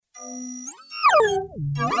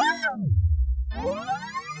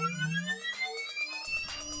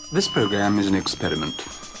This program is an experiment,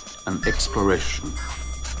 an exploration.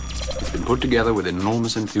 It's been put together with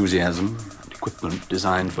enormous enthusiasm and equipment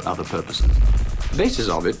designed for other purposes. The basis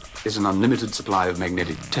of it is an unlimited supply of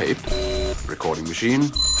magnetic tape, a recording machine,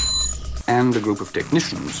 and a group of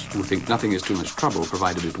technicians who think nothing is too much trouble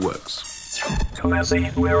provided it works. Commencing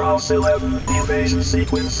Warehouse 11 invasion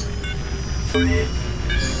sequence. 3,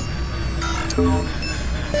 2,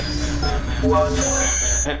 1.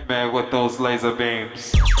 Hitman with those laser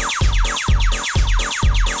beams.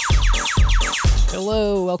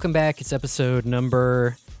 Hello, welcome back. It's episode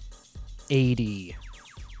number 80.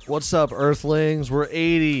 What's up, Earthlings? We're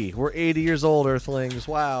 80. We're 80 years old, Earthlings.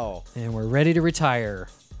 Wow. And we're ready to retire.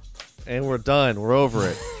 And we're done. We're over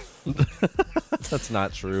it. That's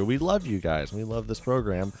not true. We love you guys. We love this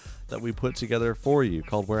program that we put together for you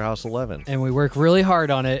called Warehouse 11. And we work really hard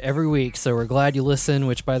on it every week, so we're glad you listen,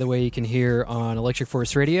 which, by the way, you can hear on Electric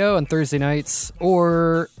Force Radio on Thursday nights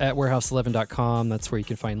or at warehouse11.com. That's where you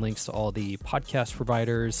can find links to all the podcast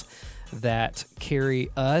providers that carry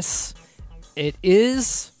us. It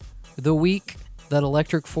is the week that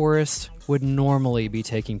Electric Forest would normally be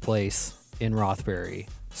taking place in Rothbury.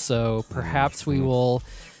 So perhaps we will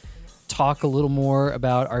talk a little more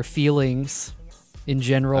about our feelings in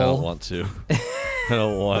general. I don't want to. I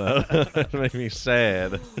don't want to. It makes me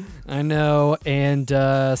sad. I know. And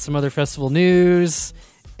some other festival news.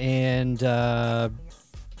 And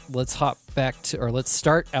let's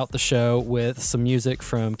start out the show with some music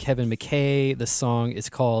from Kevin McKay. The song is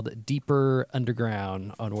called Deeper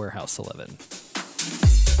Underground on Warehouse 11.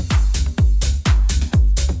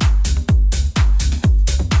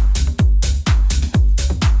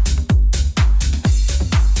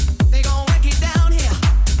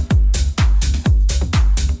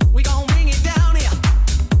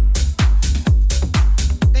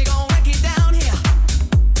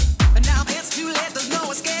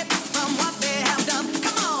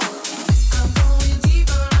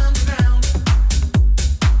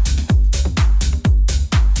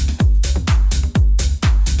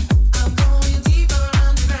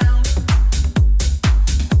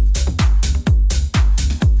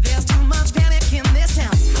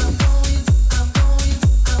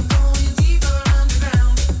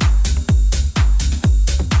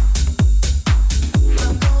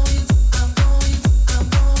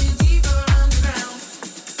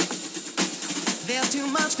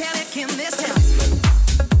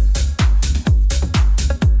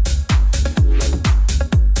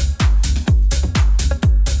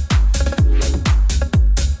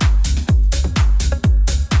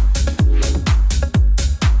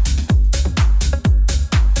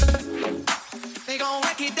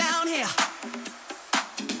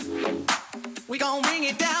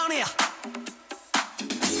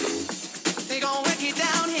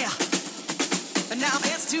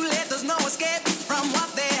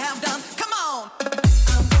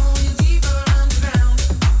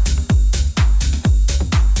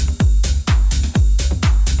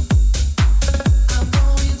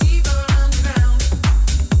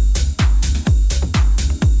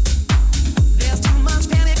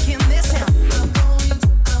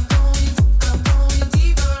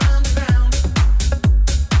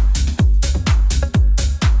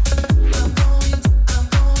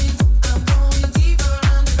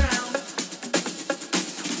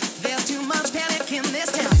 There's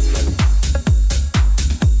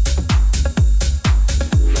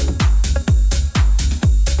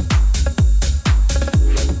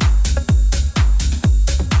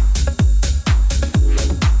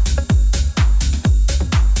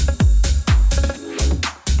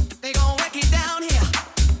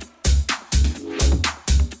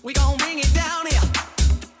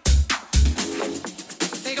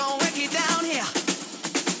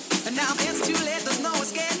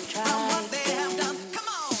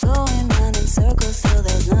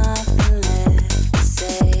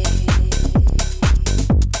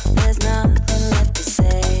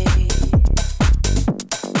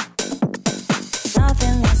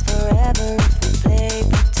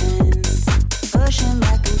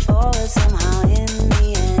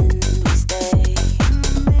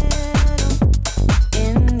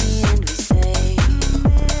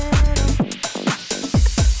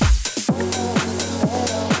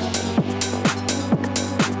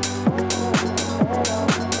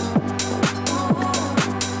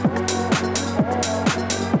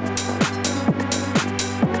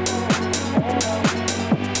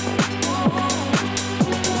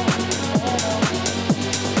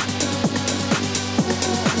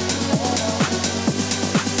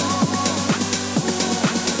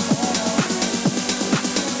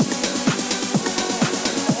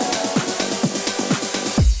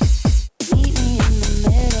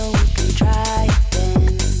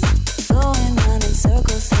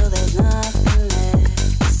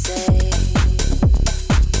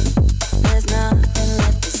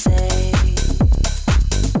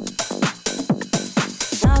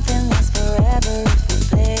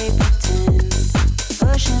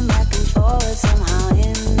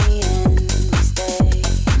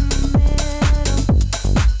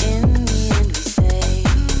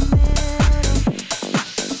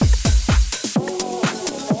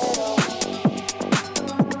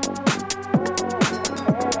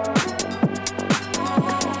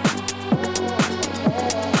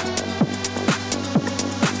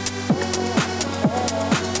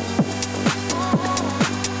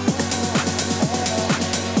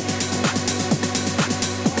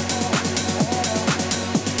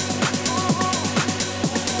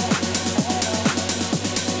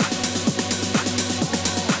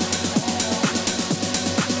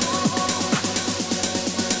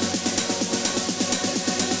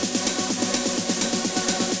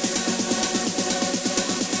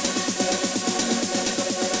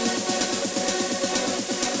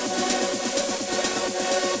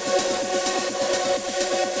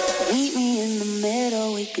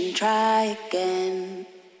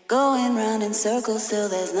circles till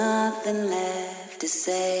there's nothing left to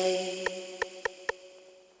say.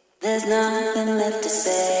 There's nothing left to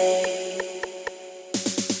say.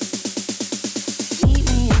 Meet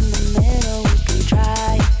me in the middle, we can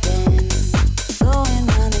try again. Going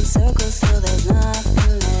round in circles till there's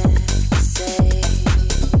nothing left to say.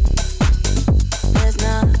 There's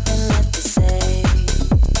nothing left to say.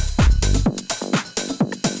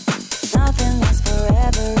 Nothing lasts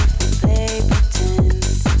forever if we play pretend.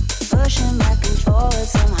 Pushing back and forward,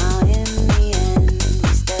 somehow in the end we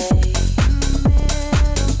stay.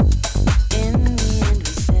 In the end we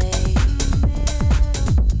stay.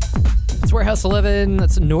 It's Warehouse 11.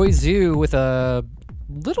 That's Noizu with a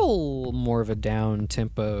little more of a down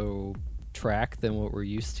tempo track than what we're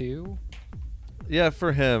used to. Yeah,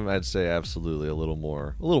 for him, I'd say absolutely a little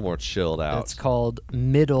more chilled out. It's called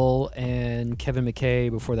Middle, and Kevin McKay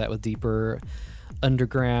before that with Deeper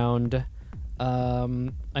Underground.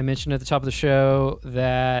 I mentioned at the top of the show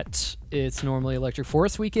that it's normally Electric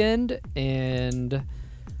Forest weekend, and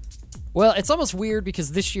well, it's almost weird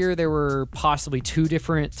because this year there were possibly 2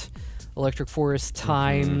 different Electric Forest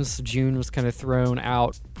times. June was kind of thrown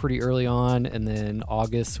out pretty early on, and then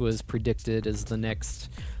August was predicted as the next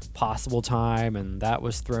possible time, and that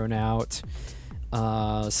was thrown out.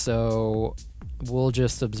 So we'll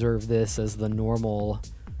just observe this as the normal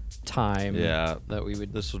time that we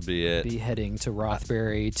would this would be it. Be heading to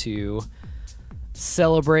Rothbury to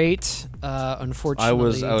celebrate.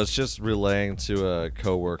 Unfortunately, I was just relaying to a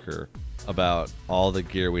coworker about all the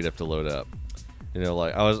gear we'd have to load up. You know,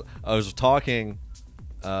 like I was talking.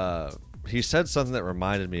 He said something that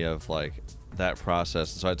reminded me of like that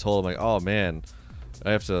process, and so I told him like, oh man,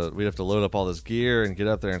 we'd have to load up all this gear and get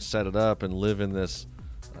up there and set it up and live in this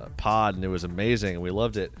pod, and it was amazing and we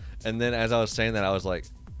loved it. And then as I was saying that, I was like,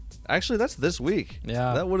 actually, that's this week.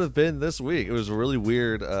 Yeah, that would have been this week. It was a really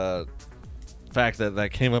weird fact that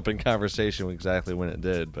came up in conversation exactly when it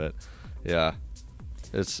did. But yeah,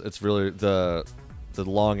 it's really the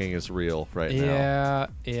longing is real right now.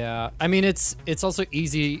 Yeah. I mean, it's also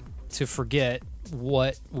easy to forget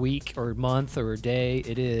what week or month or day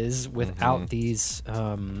it is without these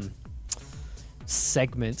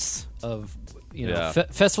segments of,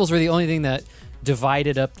 festivals were the only thing that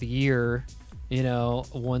divided up the year. You know,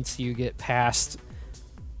 once you get past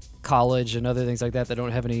college and other things like that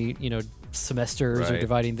don't have any, semesters or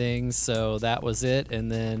dividing things. So that was it. And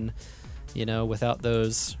then, without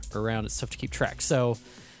those around, it's tough to keep track. So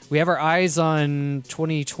we have our eyes on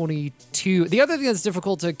 2022. The other thing that's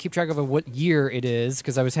difficult to keep track of what year it is,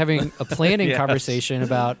 because I was having a planning conversation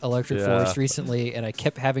about Electric Forest recently, and I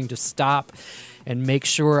kept having to stop and make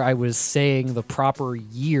sure I was saying the proper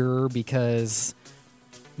year, because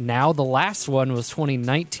now the last one was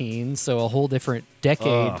 2019, so a whole different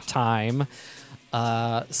decade time.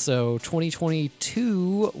 So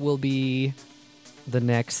 2022 will be the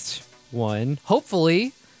next one.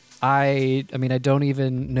 Hopefully. I mean, I don't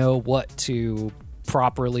even know what to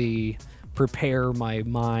properly prepare my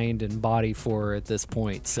mind and body for at this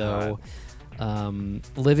point. So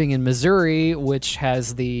living in Missouri, which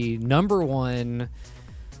has the #1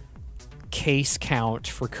 case count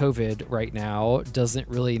for COVID right now, doesn't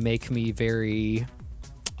really make me very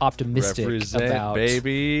optimistic about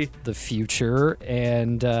the future.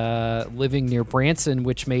 And living near Branson,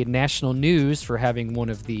 which made national news for having one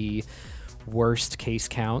of the worst case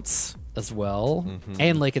counts as well,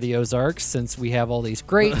 and Lake of the Ozarks, since we have all these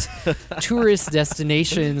great tourist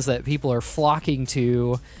destinations that people are flocking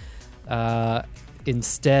to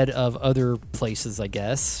instead of other places, I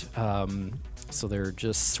guess. So they're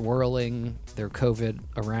just swirling their COVID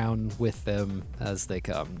around with them as they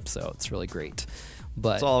come. So it's really great.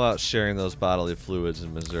 But it's all about sharing those bodily fluids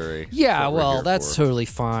in Missouri. Yeah, well, that's totally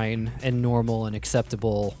fine and normal and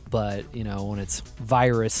acceptable. But, when it's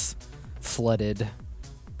virus flooded,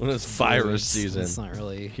 when it's virus season, it's not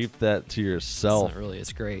really, keep that to yourself. It's not really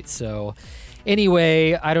as great. So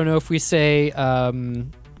anyway, I don't know if we say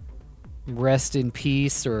rest in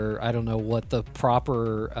peace, or I don't know what the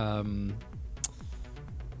proper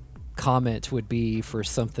comment would be for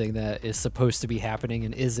something that is supposed to be happening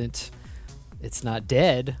and isn't. It's not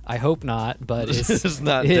dead. I hope not, but it's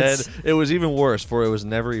not dead. It was even worse, for it was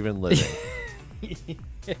never even living.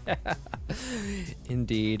 Yeah.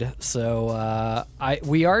 Indeed. So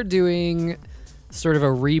we are doing sort of a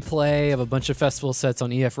replay of a bunch of festival sets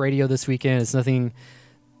on EF Radio this weekend. It's nothing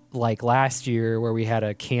like last year where we had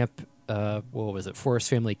a camp, Forest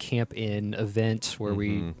Family Camp In event where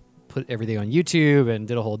we put everything on YouTube and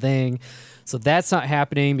did a whole thing. So that's not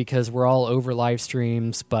happening because we're all over live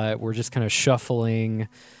streams, but we're just kind of shuffling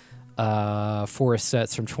forest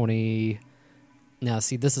sets from 2020 Now,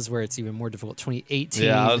 see, this is where it's even more difficult. 2018.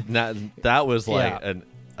 Yeah, that was like Yeah.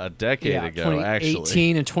 a decade ago, actually.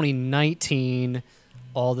 2018 and 2019,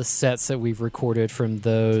 all the sets that we've recorded from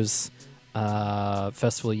those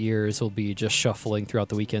festival years will be just shuffling throughout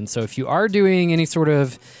the weekend. So if you are doing any sort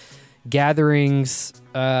of gatherings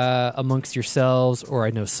amongst yourselves, or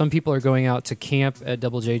I know some people are going out to camp at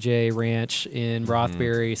Double JJ Ranch in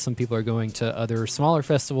Rothbury. Some people are going to other smaller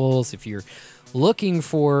festivals. If you're looking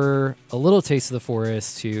for a little taste of the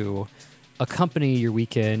forest to accompany your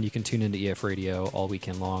weekend, you can tune into EF Radio all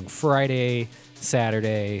weekend long, Friday,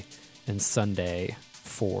 Saturday, and Sunday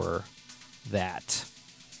for that.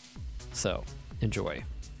 So enjoy.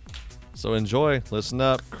 So enjoy, listen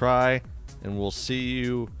up, cry, and we'll see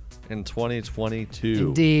you in 2022.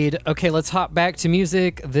 Indeed. Okay, let's hop back to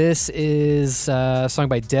music. This is a song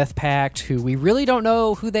by Death Pact, who we really don't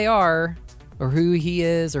know who they are, or who he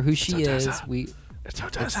is, or who she is. It's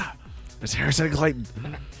Odessa. It's Harrison Clayton.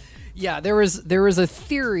 Yeah, there was a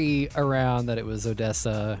theory around that it was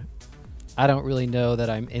Odessa. I don't really know that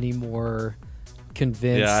I'm any more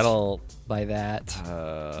convinced. Yeah, I don't. By that.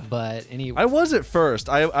 But anyway, I was at first.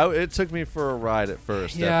 It took me for a ride at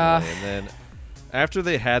first, Yeah. definitely, and then after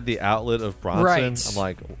they had the outlet of Bronson, Right. I'm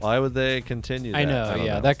like, why would they continue that? I know, don't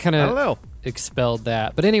yeah, know. that kind I don't know. of expelled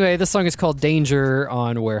that. But anyway, this song is called Danger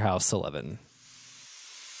on Warehouse 11.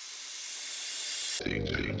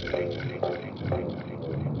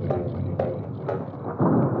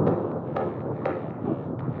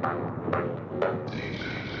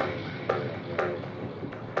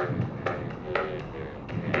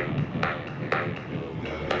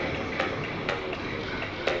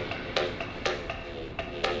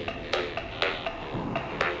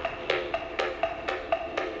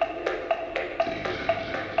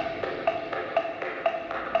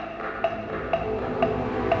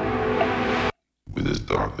 With this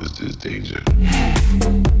darkness is danger.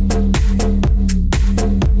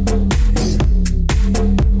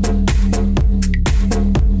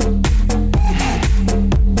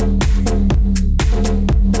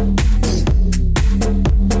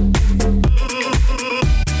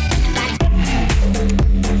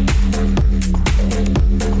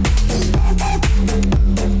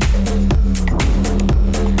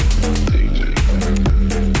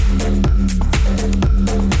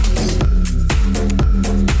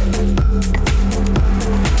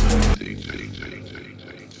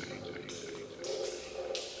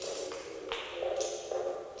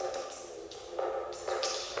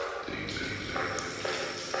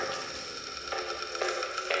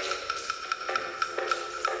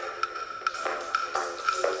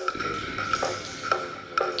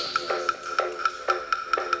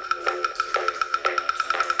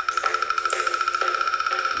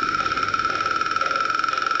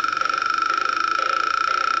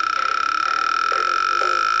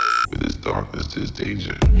 With this darkness is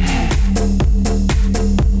danger.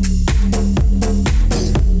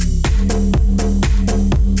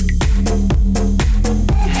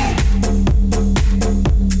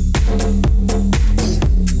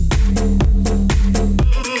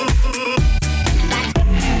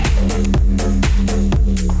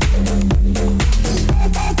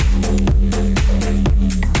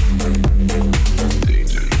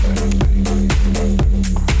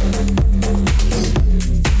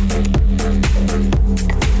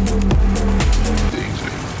 Danger.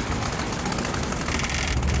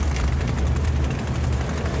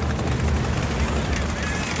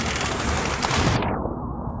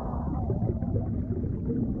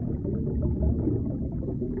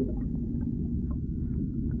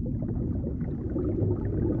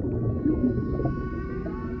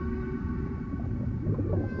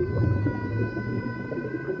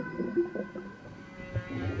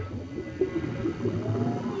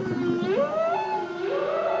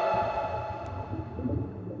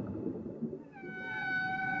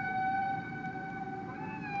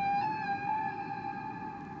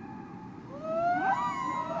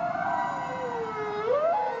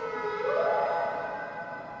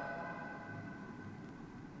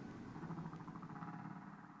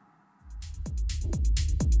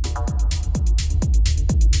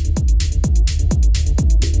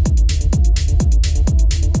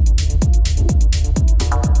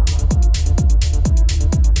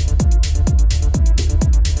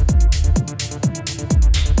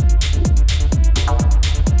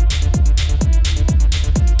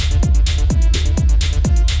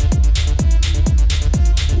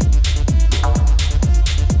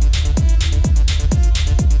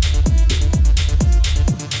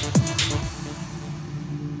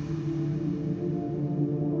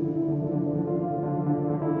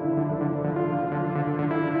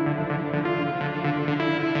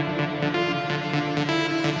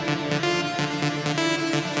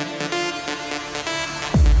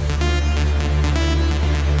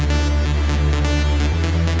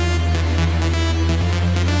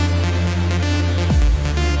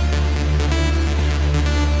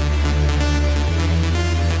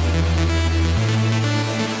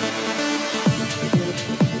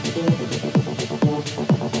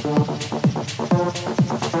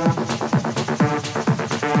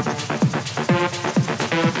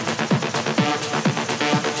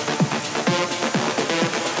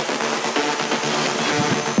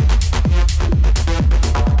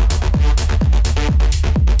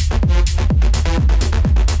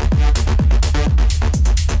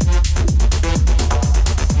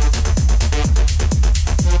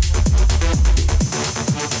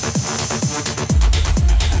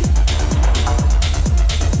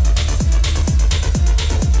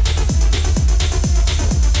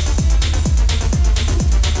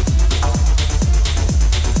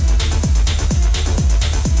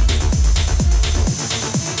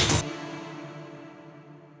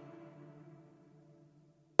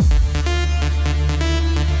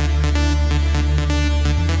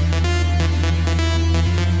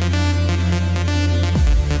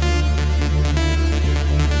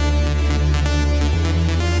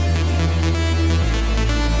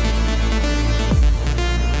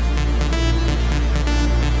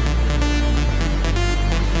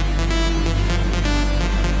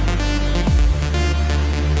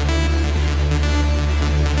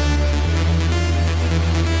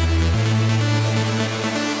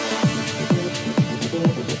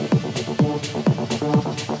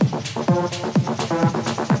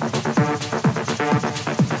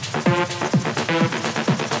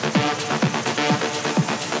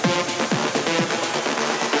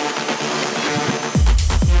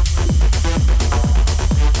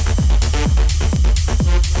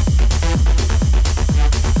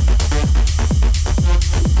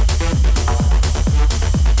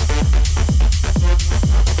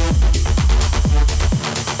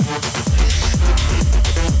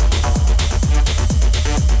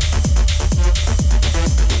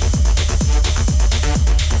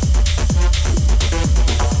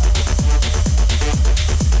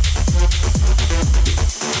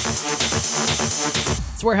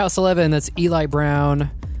 It's Warehouse 11. That's Eli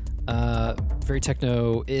Brown. Very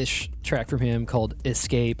techno-ish track from him called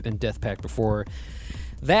Escape, and Death Pact before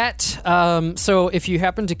that. So if you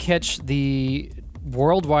happen to catch the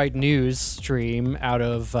worldwide news stream out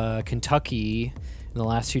of Kentucky in the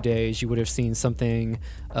last few days, you would have seen something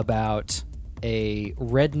about a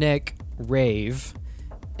redneck rave.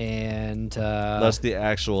 And that's the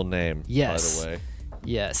actual name, yes. by the way.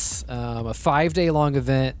 Yes, a 5-day long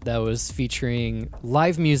event that was featuring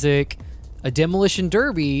live music, a demolition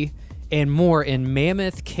derby, and more in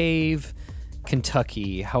Mammoth Cave,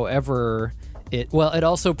 Kentucky. However, it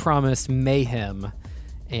also promised mayhem,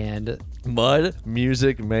 and Mud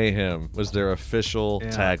Music Mayhem was their official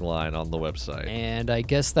tagline on the website. And I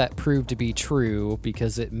guess that proved to be true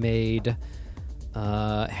because it made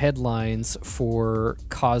headlines for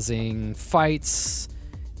causing fights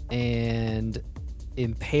and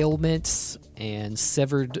impalements and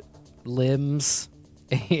severed limbs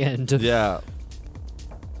and like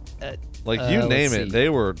you name let's it, see. they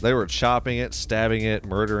were chopping it, stabbing it,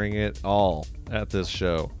 murdering it all at this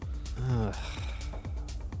show.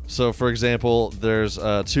 So, for example, there's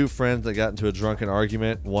two friends that got into a drunken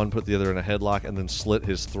argument. One put the other in a headlock and then slit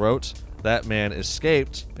his throat. That man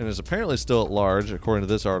escaped and is apparently still at large, according to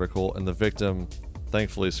this article, and the victim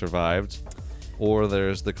thankfully survived. Or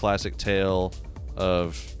there's the classic tale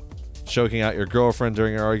of choking out your girlfriend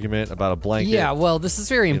during an argument about a blanket. Yeah, well, this is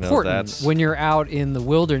very important that's- when you're out in the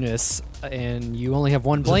wilderness and you only have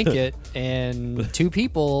one blanket and two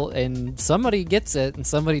people, and somebody gets it and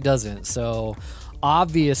somebody doesn't. So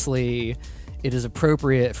obviously it is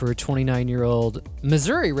appropriate for a 29-year-old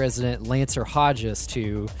Missouri resident, Lancer Hodges,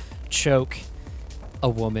 to choke a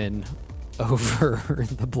woman over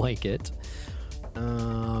the blanket.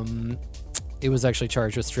 It was actually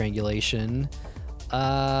charged with strangulation.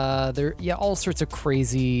 All sorts of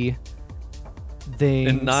crazy things.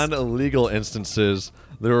 In non-illegal instances,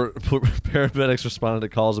 there were paramedics responded to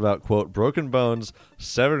calls about, quote, broken bones,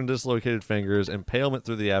 severed and dislocated fingers, impalement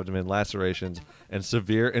through the abdomen, lacerations, and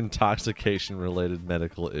severe intoxication-related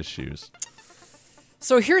medical issues.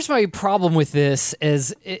 So here's my problem with this: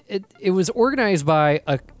 is it was organized by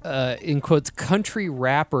a in quotes country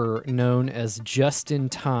rapper known as Justin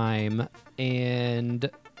Time, and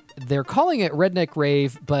they're calling it Redneck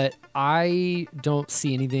Rave, but I don't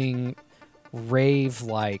see anything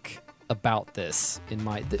rave-like about this in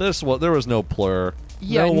my... There was no plur.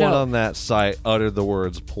 Yeah, no one no. on that site uttered the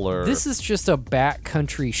words plur. This is just a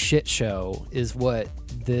backcountry shit show is what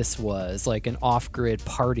this was, like an off-grid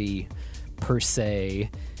party per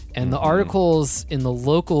se. And the articles in the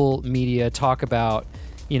local media talk about,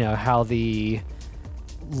 how the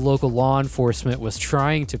local law enforcement was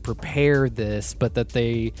trying to prepare this, but that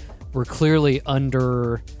they were clearly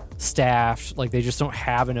understaffed. Like, they just don't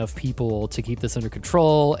have enough people to keep this under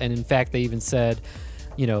control. And in fact, they even said,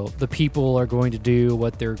 the people are going to do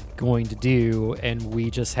what they're going to do, and we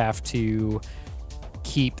just have to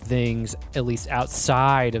keep things, at least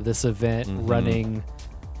outside of this event, running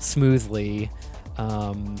smoothly.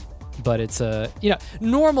 But it's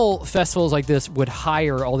normal festivals like this would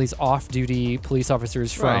hire all these off-duty police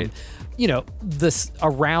officers from, this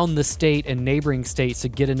around the state and neighboring states to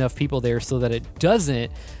get enough people there so that it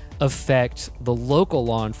doesn't affect the local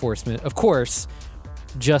law enforcement. Of course,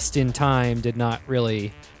 Just in Time did not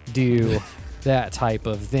really do that type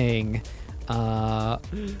of thing.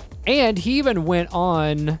 And he even went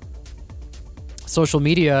on social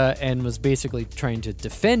media and was basically trying to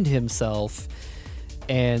defend himself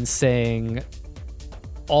and saying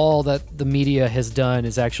all that the media has done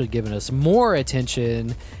is actually given us more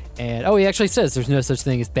attention. And he actually says there's no such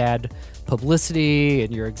thing as bad publicity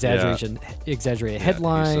and your exaggerated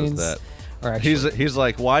headlines. He says that. Or actually, He's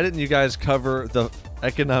like, why didn't you guys cover the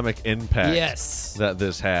economic impact Yes. that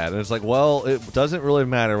this had? And it's like, well, it doesn't really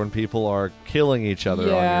matter when people are killing each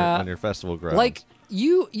other on your festival grounds. like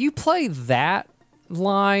you play that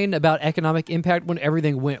line about economic impact when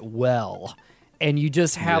everything went well, and you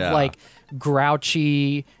just have like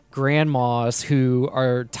grouchy grandmas who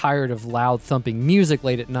are tired of loud thumping music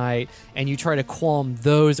late at night, and you try to qualm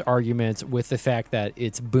those arguments with the fact that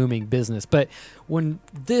it's booming business. But when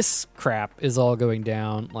this crap is all going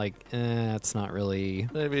down, like, it's not really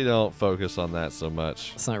Maybe don't focus on that so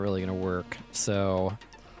much. it's not really gonna work. So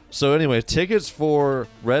anyway, tickets for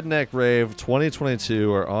Redneck Rave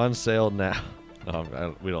 2022 are on sale now.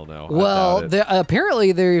 We don't know. well,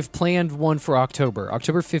 apparently they've planned one for October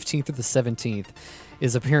 15th through the 17th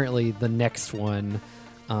is apparently the next one.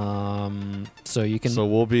 So you can. So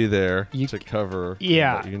we'll be there to cover.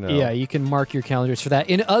 Yeah, let you know. yeah, you can mark your calendars for that.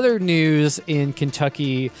 In other news in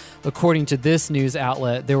Kentucky, according to this news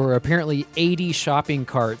outlet, there were apparently 80 shopping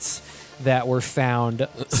carts that were found,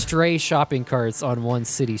 stray shopping carts on one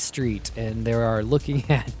city street, and they are looking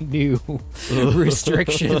at new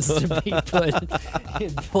restrictions to be put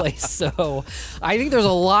in place. So I think there's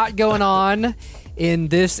a lot going on in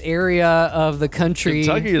this area of the country.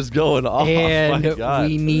 Kentucky is going off. And my God.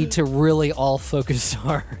 we need to really all focus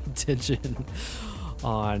our attention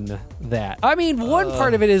on that. I mean, one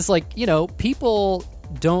part of it is like, people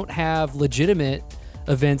don't have legitimate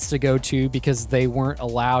events to go to because they weren't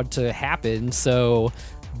allowed to happen. So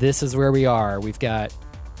this is where we are. We've got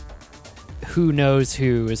who knows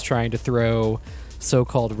who is trying to throw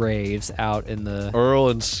so-called raves out in the... Earl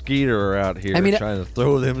and Skeeter are out here trying to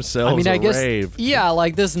throw themselves I a guess, rave. Yeah,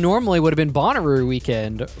 like this normally would have been Bonnaroo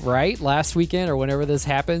weekend, right? Last weekend or whenever this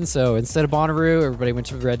happened. So instead of Bonnaroo, everybody went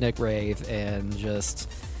to the Redneck Rave and just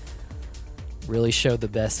really showed the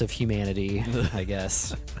best of humanity, I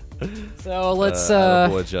guess. So let's...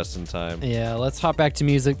 boy, just in time. Yeah, let's hop back to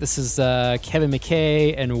music. This is Kevin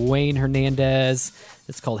McKay and Wayne Hernandez.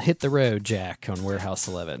 It's called Hit the Road, Jack, on Warehouse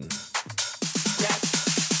 11.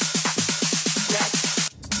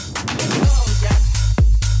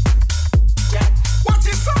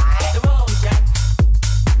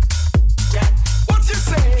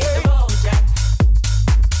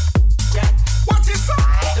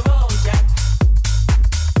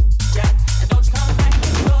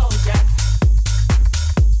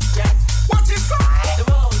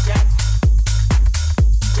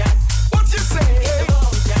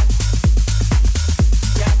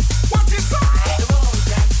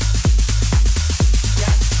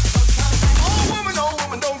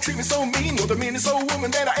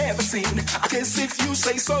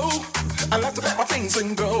 Say so, I like to pack my things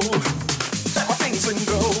and go. Pack my things and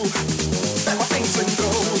go. Pack my things and go.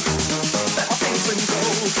 Pack my things and go.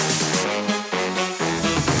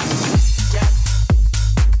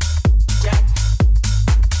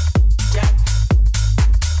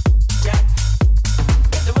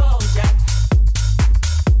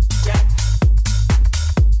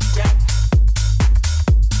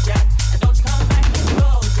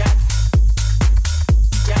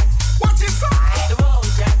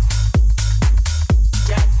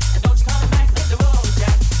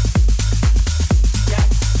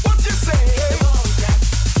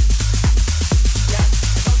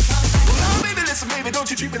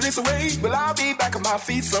 My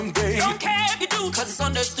feet someday. Don't care if you do, cause it's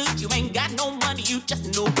understood. You ain't got no money, you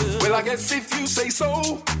just no good. Well, I guess if you say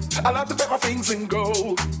so, I like to pack my things and go.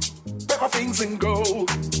 Pack my things and go.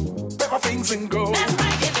 Pack my things and go. That's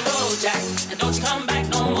right, hit the road, Jack. And don't you come back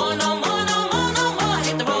no more, no more, no more, no more.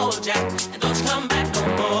 Hit the road, Jack. And don't you come back no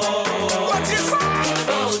more. What you say? Hit the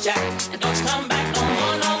road, Jack. And don't you come back no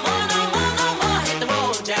more, no more, no more, no more. Hit the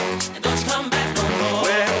road, Jack. And don't you come back no more.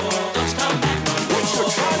 Well, don't you come back no more. What you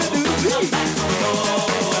trying to do? Come back no more.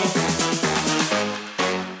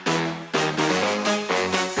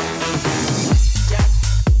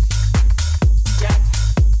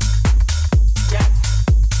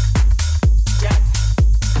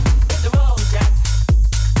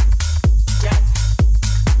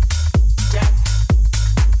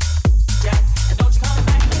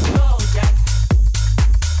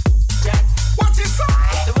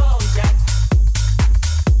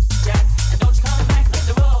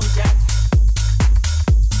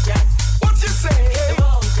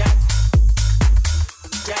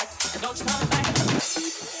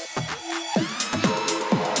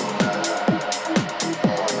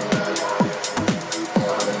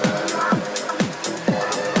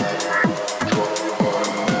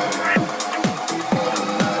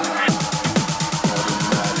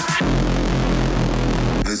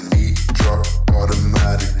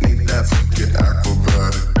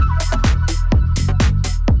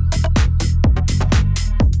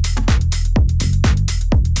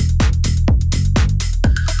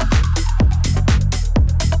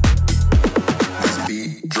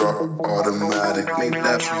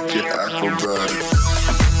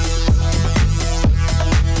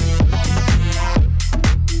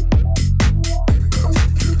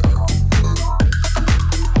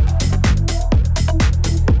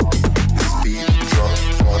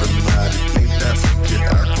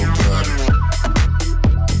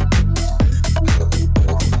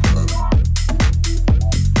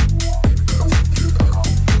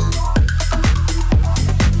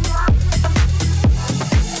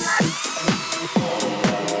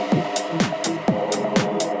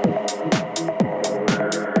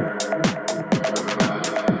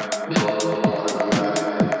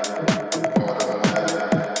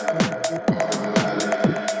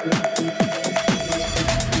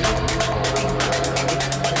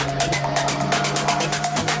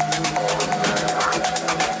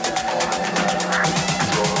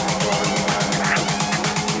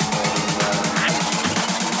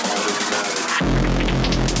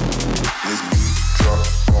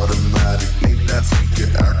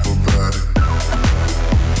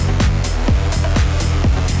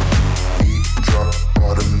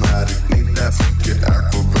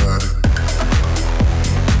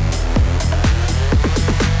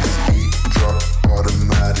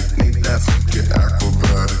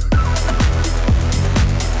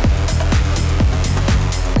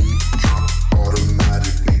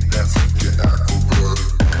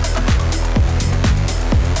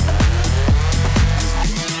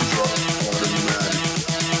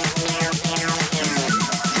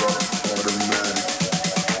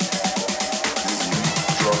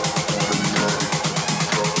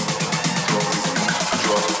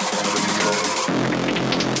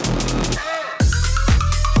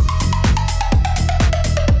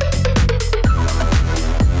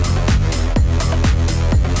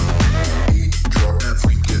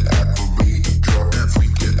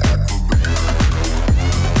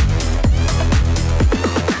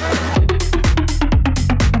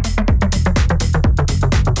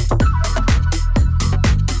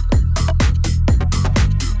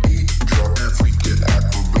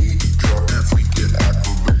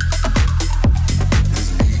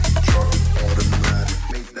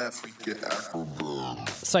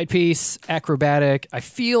 Side piece, acrobatic. I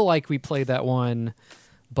feel like we played that one,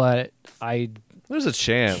 but There's a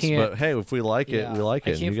chance, Can't- but hey, if we like it, we like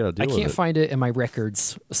it. And you got to deal I with can't it. find it in my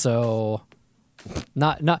records, so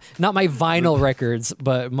not my vinyl records,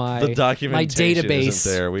 but my The documentation database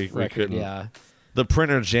isn't there. We record, couldn't. Yeah, The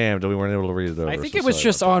printer jammed, and we weren't able to read it over. I think so it was sorry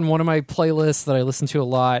just about on one of my playlists that I listened to a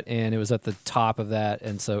lot, and it was at the top of that,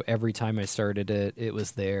 and so every time I started it, it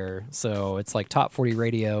was there. So it's like Top 40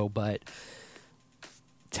 Radio, but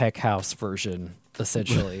tech house version,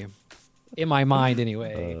 essentially, in my mind,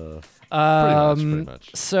 anyway. Pretty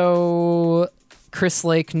much. So, Chris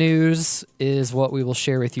Lake news is what we will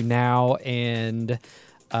share with you now, and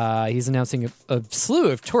he's announcing a slew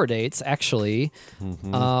of tour dates, actually.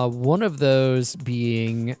 One of those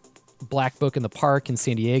being Black Book in the Park in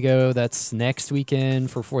San Diego. That's next weekend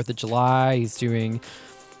for 4th of July. He's doing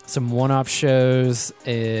some one-off shows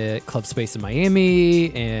at Club Space in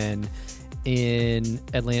Miami and in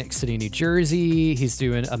Atlantic City, New Jersey. He's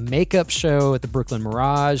doing a makeup show at the Brooklyn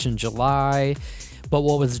Mirage in July. But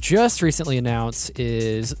what was just recently announced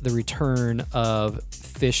is the return of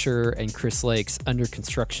Fisher and Chris Lake's Under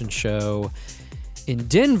Construction show in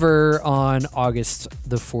Denver on August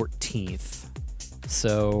the 14th.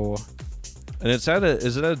 So, And is it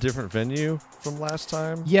at a different venue from last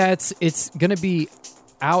time? yeah, it's going to be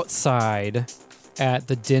outside at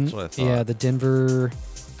the That's what I thought. the Denver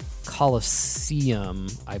Coliseum,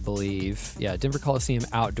 I believe. Yeah, Denver Coliseum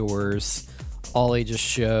outdoors, all ages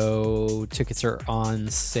show. Tickets are on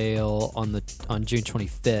sale on June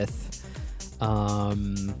 25th.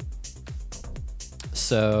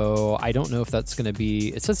 So I don't know if that's going to be.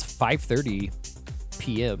 It says 5:30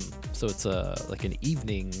 p.m. So it's like an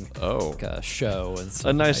evening show and stuff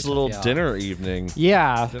A nice like little that. Yeah. dinner evening.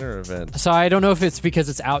 Yeah. Dinner event. So I don't know if it's because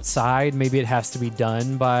it's outside. Maybe it has to be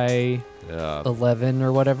done by Yeah. 11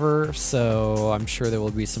 or whatever. So I'm sure there will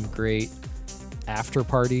be some great after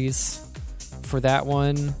parties for that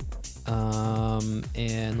one.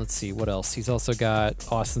 And let's see what else. He's also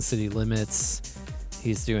got Austin City Limits.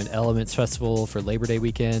 He's doing Elements Festival for Labor Day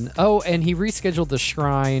weekend. Oh, and he rescheduled the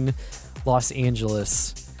Shrine Los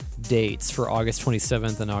Angeles dates for August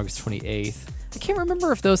 27th and August 28th. I can't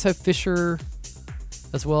remember if those have Fisher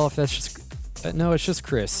as well. If that's just no, it's just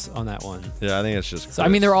Chris on that one. Yeah, I think it's just. So I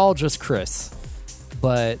mean, they're all just Chris,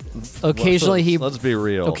 but occasionally Let's be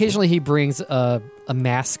real. Occasionally he brings a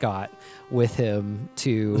mascot with him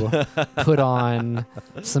to put on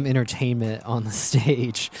some entertainment on the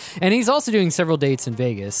stage. And he's also doing several dates in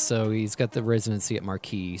Vegas, so he's got the residency at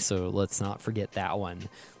Marquee, so let's not forget that one,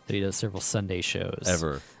 that he does several Sunday shows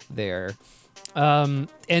there. And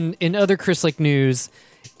in other Chris Lake news,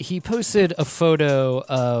 he posted a photo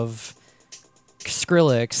of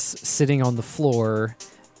Skrillex sitting on the floor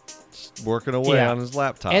working away on his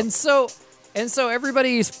laptop. And so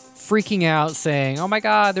everybody's freaking out saying, oh my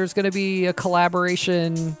God, there's going to be a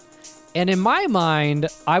collaboration. And in my mind,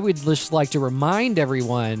 I would just like to remind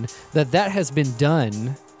everyone that has been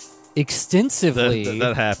done extensively.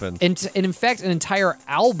 That happened. And in fact, an entire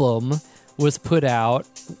album was put out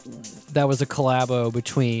that was a collabo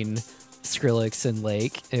between Skrillex and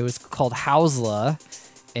Lake. It was called Hausla,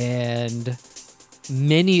 and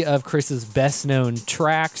many of Chris's best known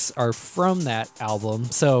tracks are from that album.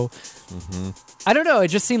 So I don't know. It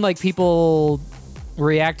just seemed like people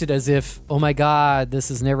reacted as if, oh my God, this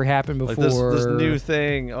has never happened before. Like this new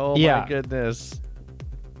thing. Oh my goodness.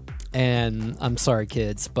 And I'm sorry,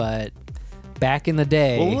 kids, but back in the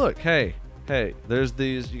day. Well, look, hey, there's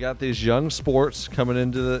you got these young sports coming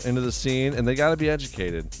into the scene, and they got to be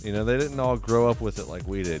educated. You know, they didn't all grow up with it like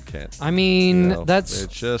we did, Kent. I mean, they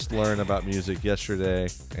just learned about music yesterday,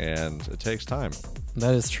 and it takes time.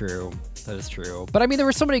 That is true. But I mean, there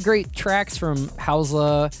were so many great tracks from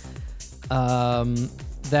Hausla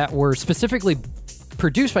that were specifically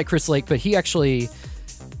produced by Chris Lake, but he actually,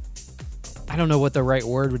 I don't know what the right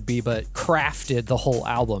word would be, but crafted the whole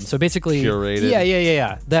album. So basically, curated.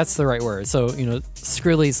 Yeah. That's the right word. So, you know,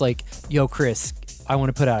 Skrilley's like, yo, Chris, I want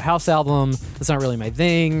to put out a house album. It's not really my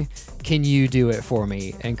thing. Can you do it for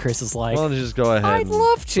me? And Chris is like, why don't you just go ahead? I'd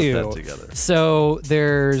love to. Put that together. So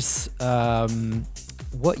there's,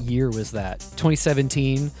 what year was that?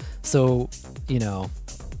 2017. So, you know,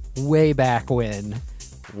 way back when.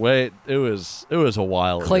 Wait, it was a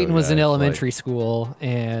while ago. Clayton was in guys. elementary school,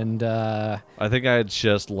 and I think I had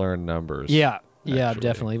just learned numbers. Yeah,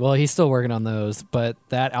 definitely. Well, he's still working on those, but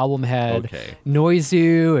that album had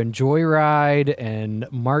Noizu and Joyride and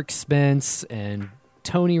Mark Spence and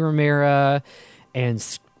Tony Romera,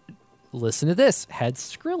 and listen to this, had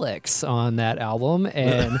Skrillex on that album,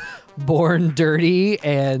 and Born Dirty,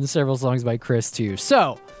 and several songs by Chris too.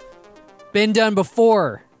 So Been done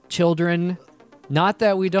before, children. Not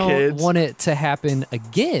that we don't Kids. want it to happen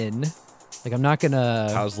again. Like, I'm not going to...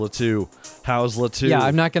 Howsla 2. Howsla 2. Yeah,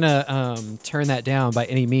 I'm not going to turn that down by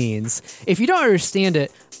any means. If you don't understand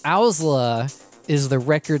it, Owsla is the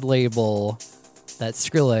record label that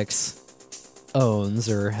Skrillex owns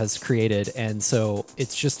or has created. And so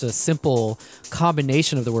it's just a simple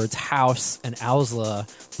combination of the words house and Owsla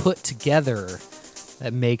put together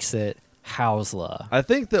that makes it Howsla. I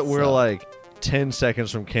think that we're So- like 10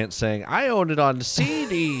 seconds from Kent saying, I own it on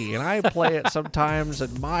CD and I play it sometimes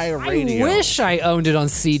at my radio. I wish I owned it on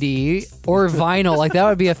CD or vinyl. Like, that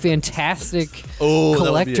would be a fantastic Oh, that would be a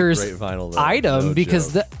collector's great vinyl, though. item No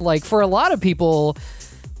because, joke. like, for a lot of people,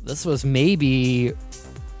 this was maybe,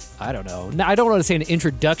 I don't know. I don't want to say an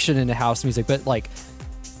introduction into house music, but like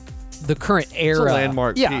the current era.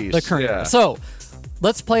 landmark yeah, piece, the current yeah. era. So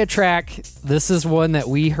let's play a track. This is one that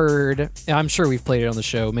we heard. I'm sure we've played it on the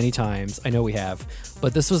show many times. I know we have.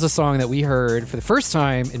 But this was a song that we heard for the first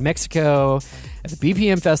time in Mexico at the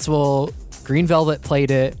BPM Festival. Green Velvet played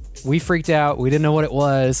it. We freaked out. We didn't know what it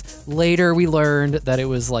was. Later, we learned that it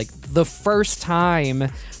was like the first time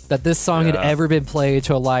that this song had Yeah. ever been played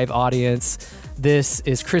to a live audience. This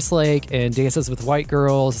is Chris Lake and Dances with White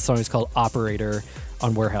Girls. The song is called Operator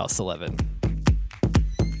on Warehouse 11.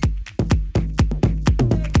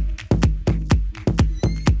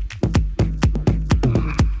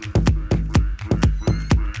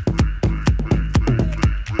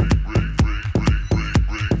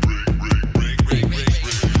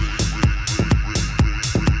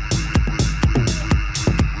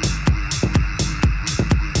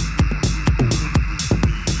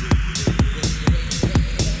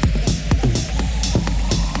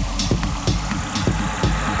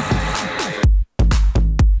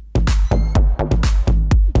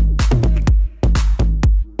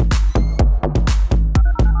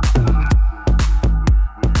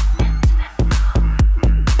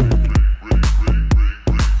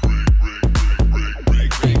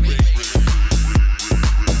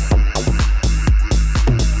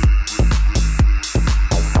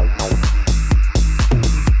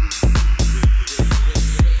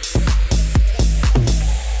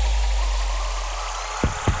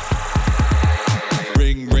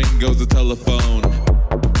 Ring, ring goes the telephone.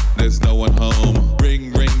 There's no one home.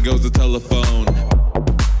 Ring, ring goes the telephone.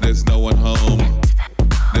 There's no one home.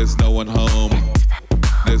 There's no one home.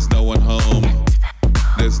 There's no one home.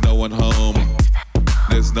 There's no one home.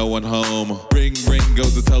 There's no one home. Ring, ring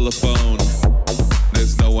goes the telephone.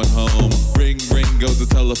 There's no one home. Ring, ring goes the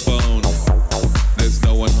telephone. There's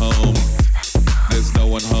no one home. There's no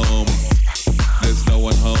one home. There's no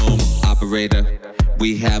one home. Operator,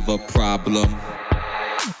 we have a problem.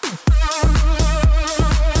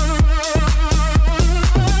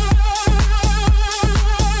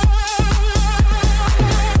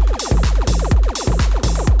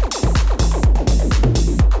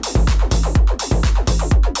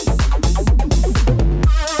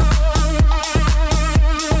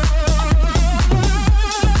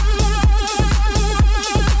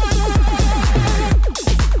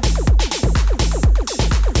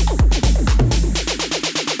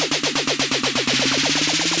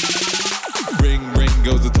 Ring, ring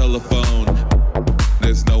goes the telephone.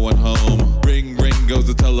 There's no one home. Ring, ring goes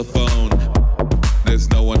the telephone. There's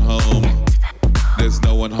no one home. There's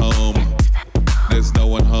no one home. There's no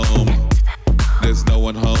one home. There's no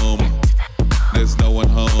one home. There's no one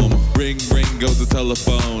home. Ring, ring goes the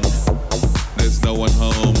telephone. There's no one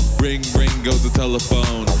home. Ring, ring goes the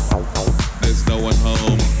telephone. There's no one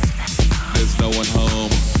home. There's no one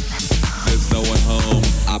home. There's no one home.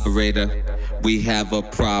 Operator, we have a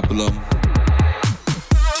problem.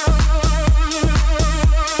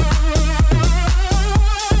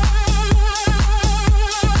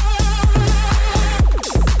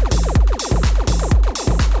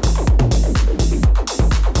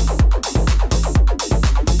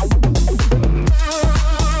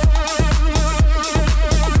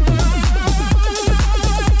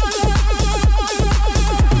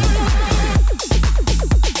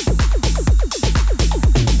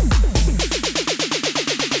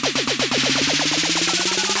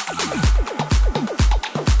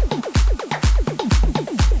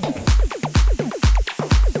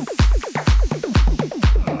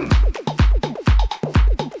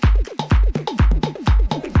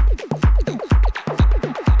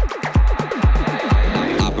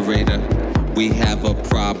 Operator, we have a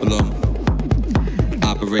problem.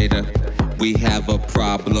 Operator, we have a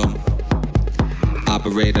problem.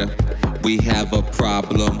 Operator, we have a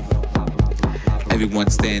problem.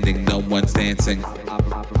 Everyone's standing, no one's dancing.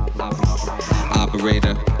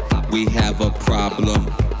 Operator, we have a problem.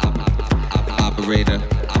 Operator,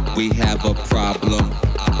 we have a problem.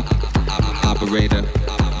 Operator,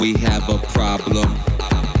 we have a problem.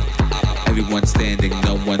 Everyone's standing,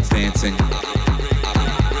 no one's dancing.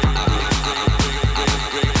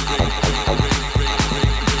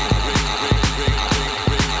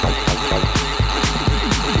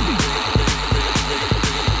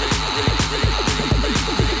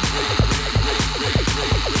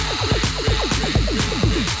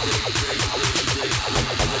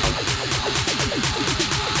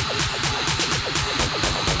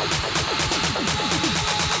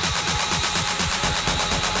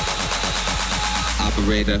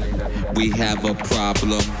 Operator, we have a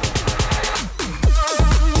problem.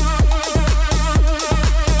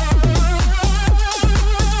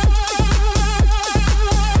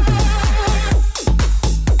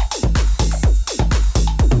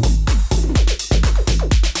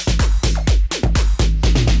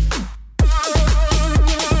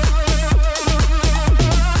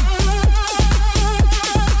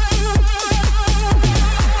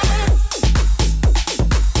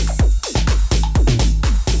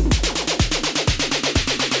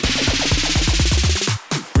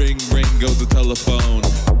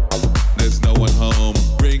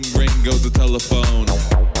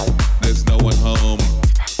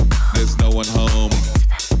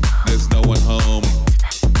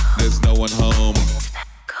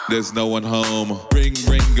 There's no one home. Ring,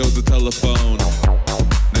 ring goes the telephone.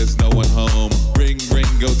 There's no one home. Ring, ring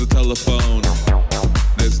goes the telephone.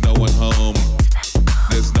 There's no one home.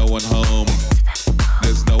 There's no one home.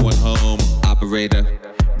 There's no one home. Operator,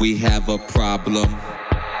 we have a problem.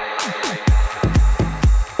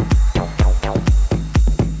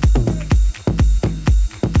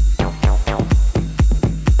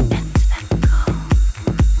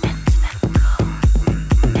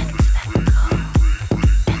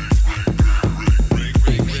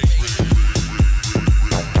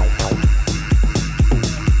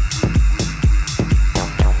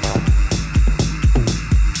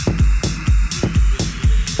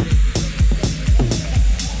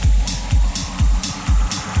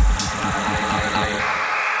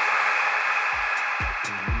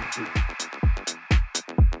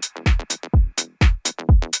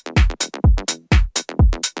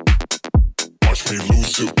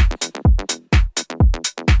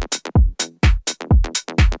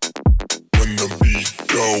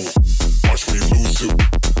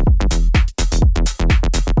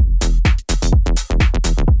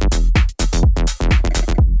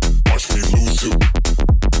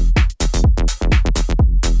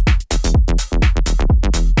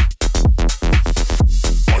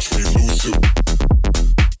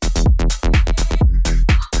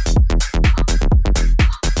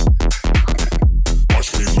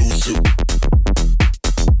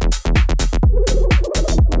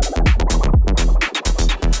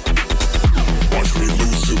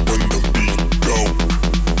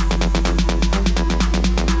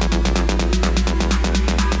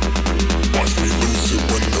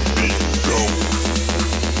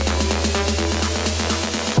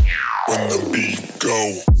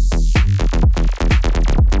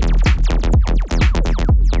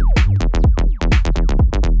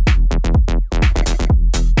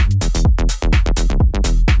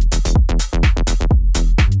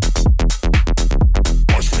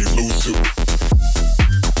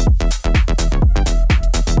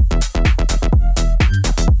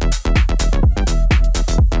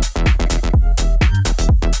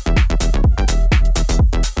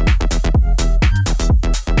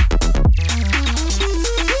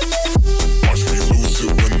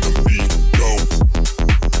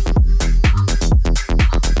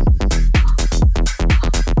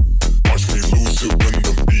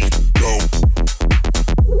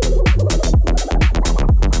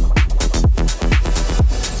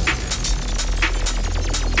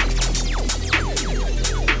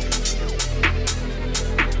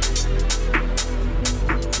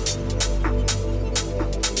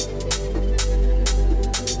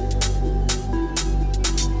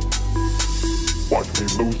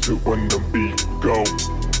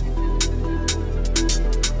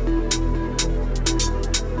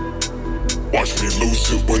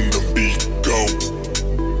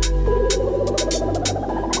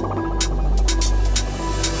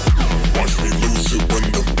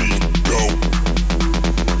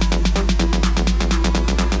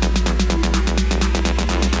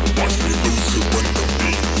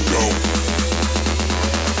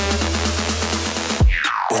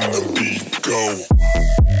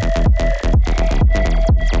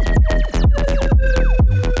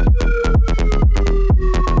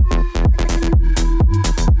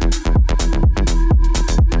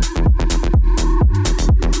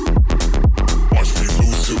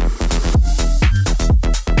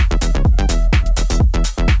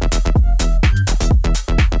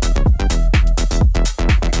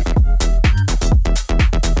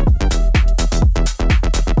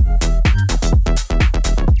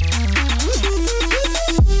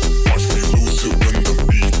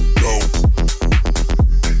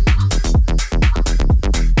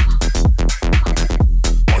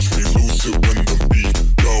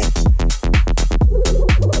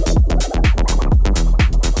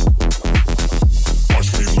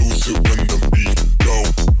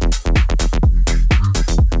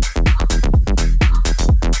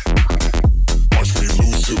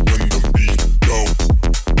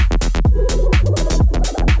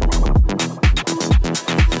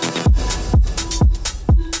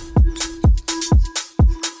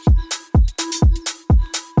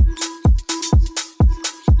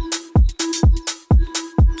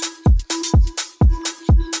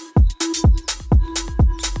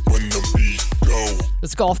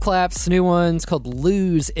 it's Golf Claps, new one's called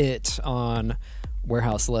Lose It on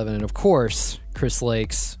Warehouse 11. And of course, Chris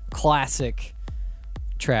Lake's classic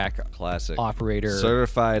track, Classic. Operator.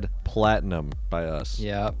 Certified platinum by us.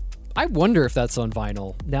 Yeah. I wonder if that's on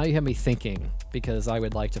vinyl. Now you have me thinking, because I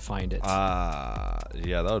would like to find it. Yeah,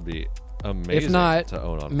 that would be amazing If not, to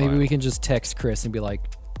own on maybe vinyl. we can just text Chris and be like,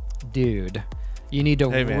 dude, you need to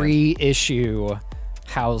Hey, man. reissue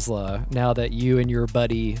Housla now that you and your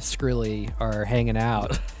buddy Skrilly are hanging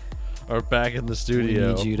out. Or back in the We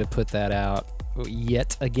studio. need you to put that out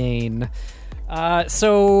yet again.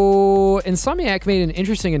 So Insomniac made an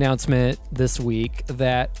interesting announcement this week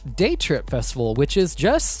that Day Trip Festival, which is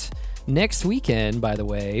just next weekend, by the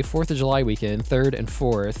way, 4th of July weekend, 3rd and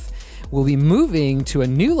 4th, will be moving to a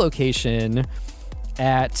new location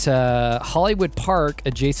at Hollywood Park,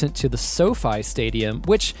 adjacent to the SoFi Stadium,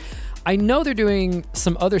 which I know they're doing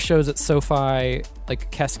some other shows at SoFi, like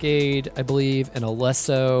Cascade, I believe, and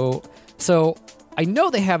Alesso. So I know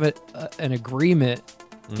they have an agreement,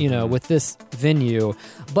 you know, with this venue,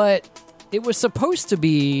 but it was supposed to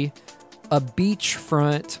be a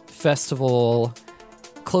beachfront festival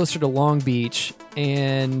closer to Long Beach,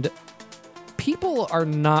 and people are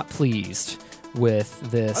not pleased with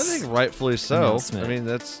this. I think rightfully so. announcement. I mean,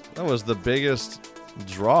 that was the biggest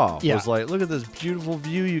draw. Yeah. Was like, look at this beautiful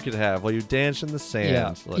view you could have while you dance in the sand.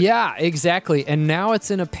 Yeah. Like, Yeah, exactly. And now it's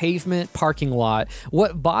in a pavement parking lot.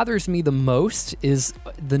 What bothers me the most is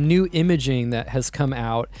the new imaging that has come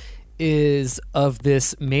out is of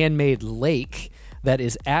this man-made lake that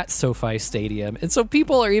is at SoFi Stadium. And so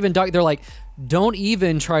people are even they're like, don't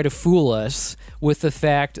even try to fool us with the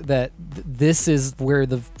fact that this is where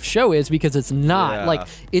the show is, because it's not. Yeah. Like,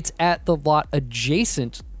 it's at the lot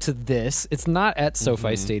adjacent to this. It's not at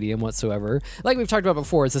SoFi Stadium whatsoever. Like we've talked about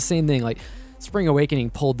before, it's the same thing. Like, Spring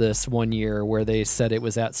Awakening pulled this one year where they said it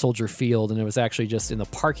was at Soldier Field, and it was actually just in the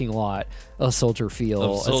parking lot of Soldier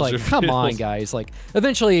Field. It's Soldier like, come on, Field. guys. Like,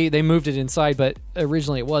 eventually they moved it inside, but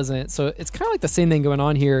originally it wasn't. So it's kind of like the same thing going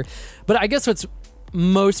on here. But I guess what's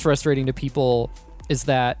most frustrating to people is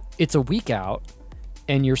that it's a week out,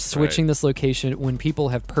 and you're switching this location when people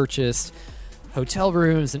have purchased hotel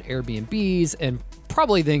rooms and Airbnbs and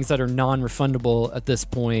probably things that are non-refundable at this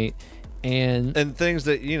point. And things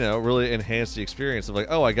that, you know, really enhance the experience of like,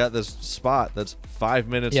 oh, I got this spot that's 5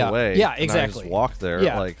 minutes Yeah. away. Yeah, and exactly. I just walk there.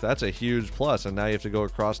 Yeah. Like, that's a huge plus. And now you have to go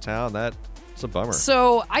across town. That's a bummer.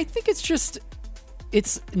 so I think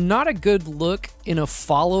it's not a good look in a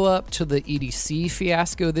follow-up to the EDC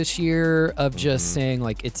fiasco this year of just saying,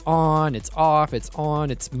 like, it's on, it's off, it's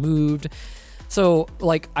on, it's moved. So,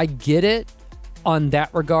 like, I get it on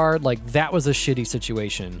that regard. Like, that was a shitty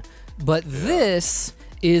situation. But this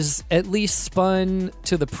is at least spun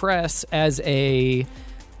to the press as an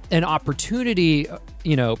opportunity,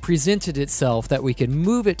 you know, presented itself that we could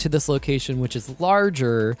move it to this location, which is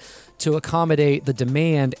larger, to accommodate the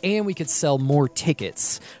demand, and we could sell more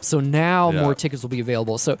tickets. So now more tickets will be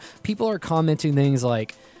available. So people are commenting things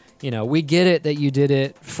like, you know, we get it that you did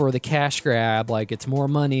it for the cash grab, like it's more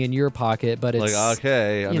money in your pocket, but it's like,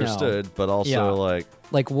 okay, you know, understood. But also, yeah.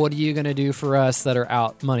 Like, what are you going to do for us that are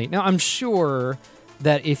out money? Now, I'm sure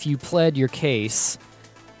that if you pled your case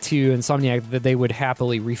to Insomniac, that they would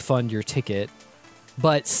happily refund your ticket.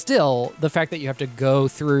 But still, the fact that you have to go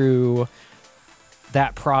through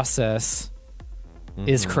that process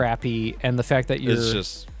is crappy, and the fact that you're it's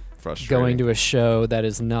just frustrating. going to a show that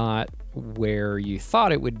is not where you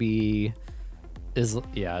thought it would be is a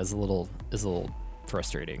little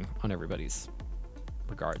frustrating on everybody's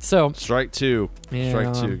regard. So Strike two. Yeah.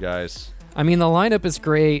 Strike two, guys. I mean, the lineup is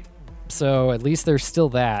great, so at least there's still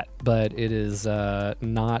that, but it is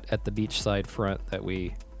not at the beachside front that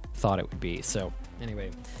we thought it would be. So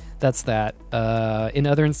anyway, that's that. In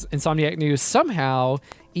other Insomniac news, somehow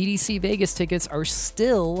EDC Vegas tickets are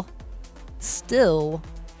still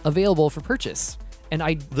available for purchase. And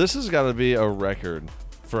This has got to be a record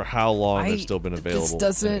for how long they've still been this available in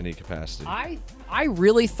doesn't- any capacity. I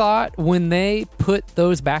really thought when they put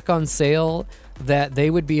those back on sale that they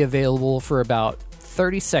would be available for about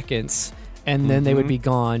 30 seconds and then they would be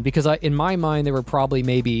gone, because in my mind there were probably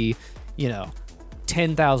maybe,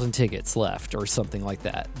 10,000 tickets left or something like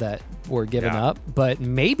that were given up, but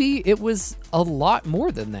maybe it was a lot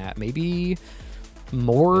more than that. Maybe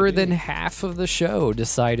more than half of the show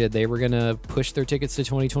decided they were going to push their tickets to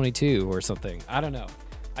 2022 or something. I don't know.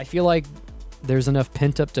 I feel like there's enough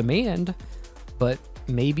pent-up demand, but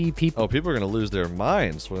maybe people... Oh, people are going to lose their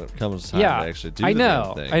minds when it comes time to actually do I the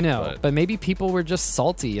know, damn thing. I know. But maybe people were just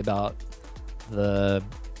salty about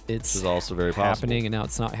it's is also very happening and now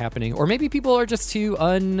it's not happening. Or maybe people are just too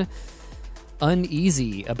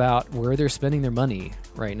uneasy about where they're spending their money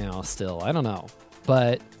right now still. I don't know.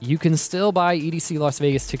 But you can still buy EDC Las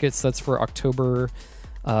Vegas tickets. That's for October,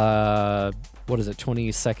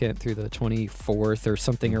 22nd through the 24th or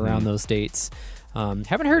something around those dates.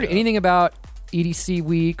 Haven't heard anything about EDC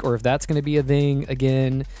week or if that's going to be a thing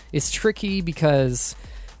again. It's tricky because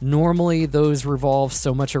normally those revolve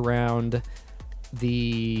so much around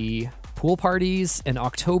the pool parties, and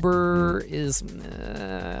October is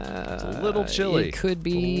It's a little chilly. It could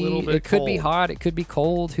be It's a little bit it could be cold. hot, it could be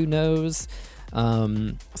cold, who knows.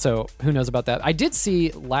 So who knows about that. I did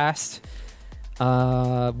see last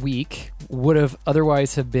week would have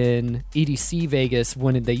otherwise have been EDC Vegas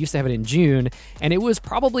when they used to have it in June, and it was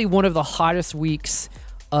probably one of the hottest weeks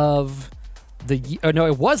of the no,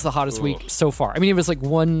 it was the hottest week so far. I mean, it was like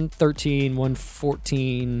 113,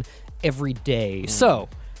 114 every day. So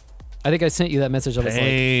I think I sent you that message. I was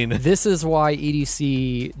Pain. like, this is why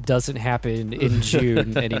EDC doesn't happen in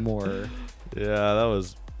June anymore. Yeah, that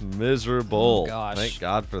was miserable. Oh, gosh. Thank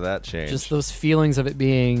God for that change. Just those feelings of it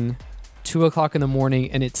being 2:00 in the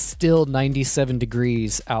morning and it's still 97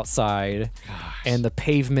 degrees outside, and the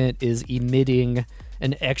pavement is emitting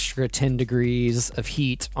an extra 10 degrees of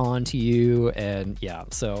heat onto you, and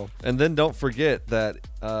And then don't forget that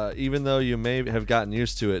even though you may have gotten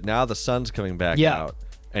used to it, now the sun's coming back out,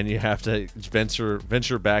 and you have to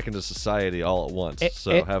venture back into society all at once.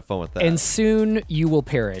 So have fun with that. And soon you will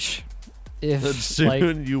perish. If And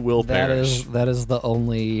soon you will perish. That is the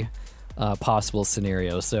only possible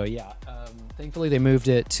scenario. So thankfully they moved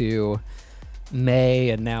it to May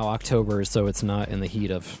and now October, so it's not in the heat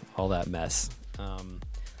of all that mess.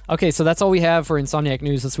 Okay, so that's all we have for Insomniac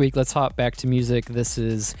News this week. Let's hop back to music. This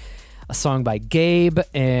is a song by Gabe,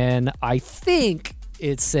 and I think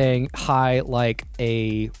it's saying hi like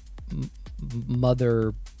a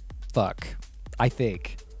mother fuck. I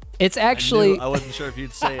think. It's actually... I wasn't sure if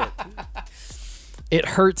you'd say it. It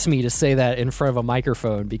hurts me to say that in front of a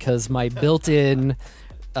microphone because my built-in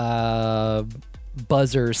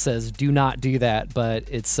buzzer says do not do that, but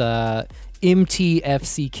it's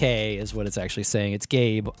MTFCK is what it's actually saying. It's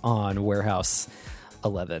Gabe on Warehouse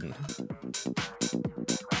 11.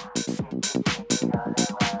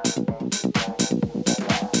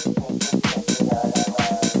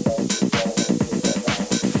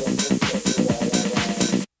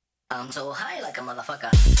 I'm so high like a motherfucker.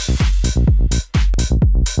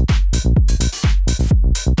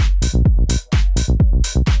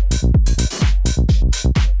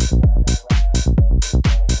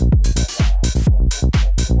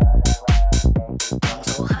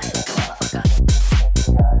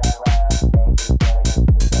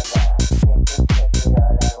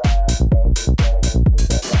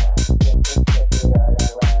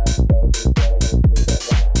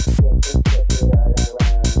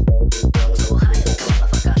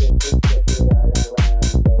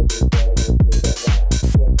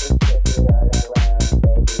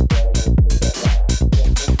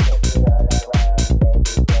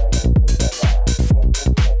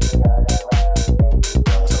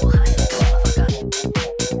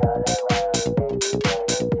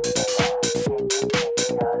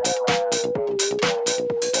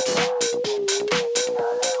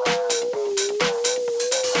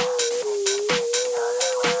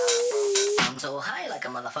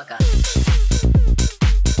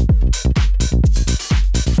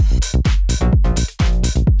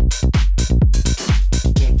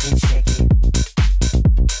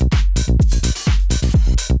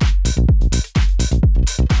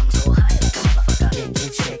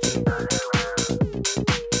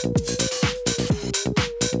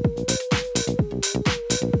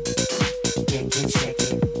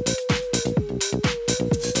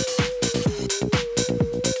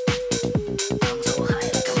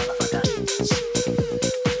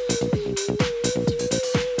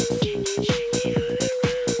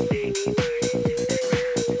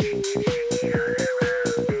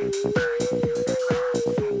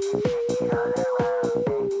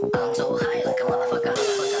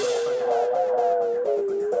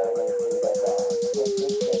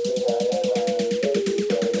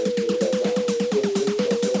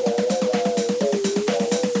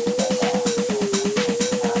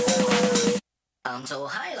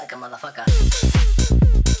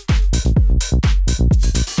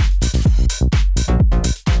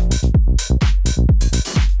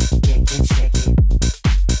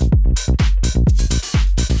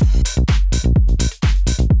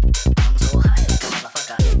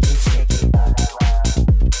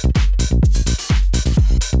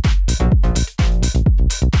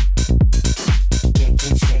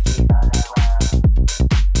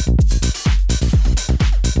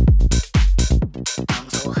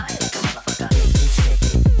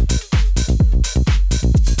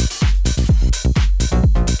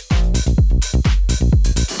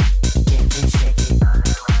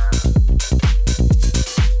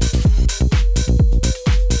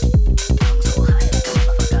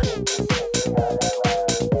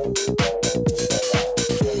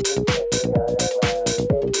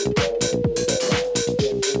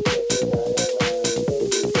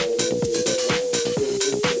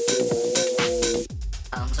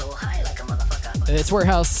 It's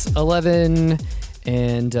Warehouse 11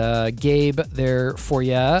 and Gabe there for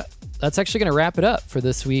ya. That's actually going to wrap it up for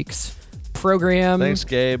this week's program. Thanks,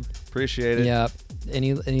 Gabe. Appreciate it. Yeah.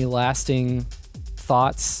 Any lasting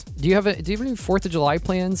thoughts? Do you have any 4th of July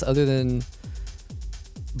plans other than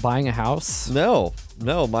buying a house? No.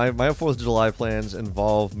 My 4th of July plans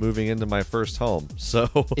involve moving into my first home. So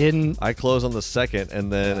I close on the 2nd,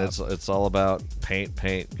 and then it's all about paint,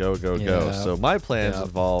 go. So my plans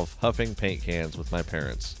involve huffing paint cans with my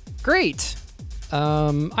parents. Great.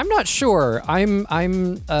 I'm not sure. I'm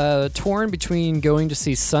torn between going to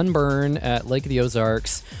see Sunburn at Lake of the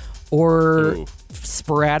Ozarks or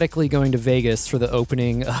sporadically going to Vegas for the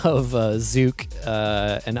opening of Zook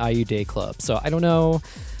and IU Day Club. So I don't know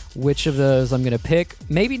which of those I'm going to pick.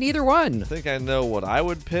 Maybe neither one. I think I know what I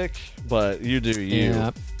would pick, but you do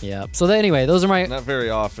you. Yeah. So anyway, those are my... Not very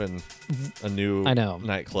often a new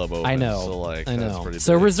nightclub opens. I know. So I that's know. pretty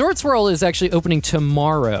So big. Resorts World is actually opening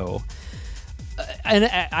tomorrow. And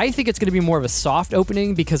I think it's going to be more of a soft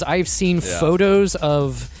opening because I've seen photos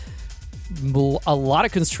of a lot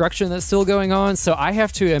of construction that's still going on. So I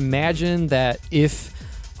have to imagine that if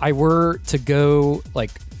I were to go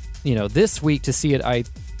this week to see it, I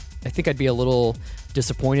think I'd be a little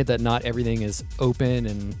disappointed that not everything is open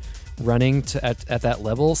and running at that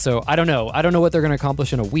level. So I don't know. I don't know what they're going to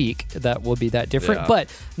accomplish in a week that will be that different. Yeah.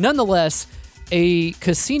 But nonetheless, a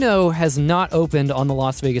casino has not opened on the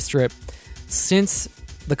Las Vegas Strip since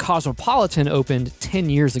the Cosmopolitan opened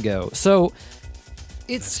 10 years ago. So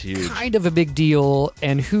it's kind of a big deal,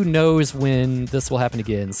 and who knows when this will happen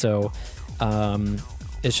again. So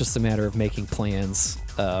it's just a matter of making plans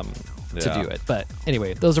to do it. But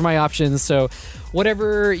anyway, those are my options. So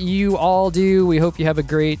whatever you all do, we hope you have a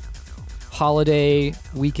great holiday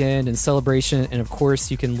weekend and celebration. And of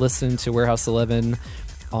course, you can listen to Warehouse 11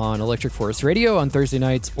 on Electric Forest Radio on Thursday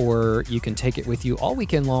nights, or you can take it with you all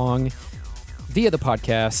weekend long via the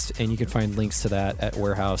podcast, and you can find links to that at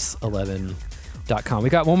warehouse11.com. We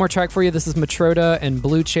got one more track for you. This is Matroda and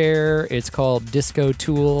Blue Chair. It's called Disco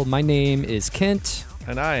Tool. My name is Kent.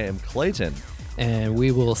 And I am Clayton. And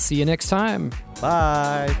we will see you next time.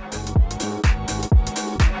 Bye.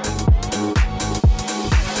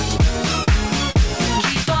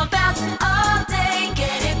 Keep on bouncing all day,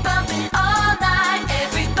 get it bumping all night.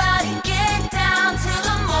 Everybody get down till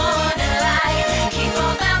the morning light. Keep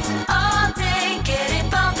on bouncing all day, get it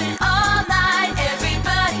bumping all night.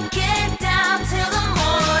 Everybody get down till the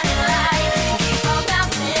morning light. Keep on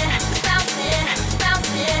bouncing, bouncing, bouncing,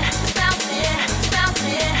 bouncing, bouncing, bouncing,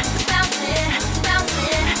 bouncing, bouncing, bouncing,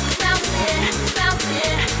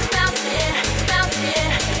 bouncing, bouncing,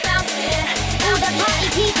 bouncing. All the party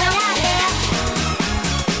people out there.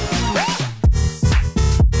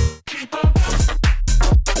 Keep on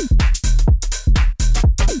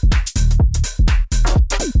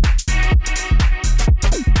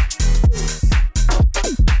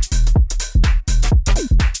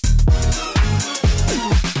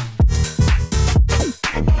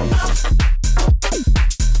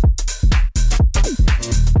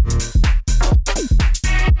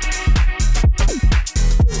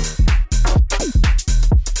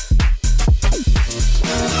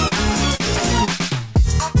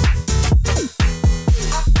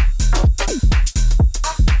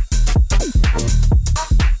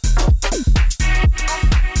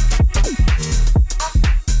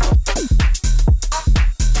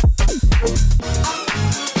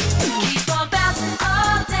bouncing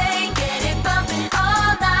all day, get it bumping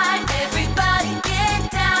all night. Everybody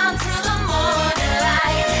get down till the morning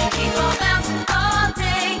light. Keep on bouncing all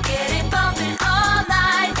day, get it bumping all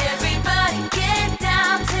night. Everybody get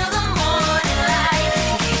down till the morning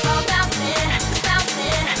light. Keep on bouncing,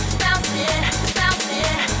 bouncing, bouncing, bouncing,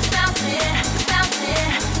 bouncing, bouncing, bouncing,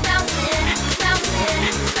 bouncing,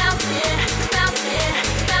 bouncing, bouncing,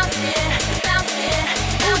 bouncing, bouncing.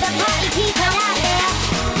 All the party people.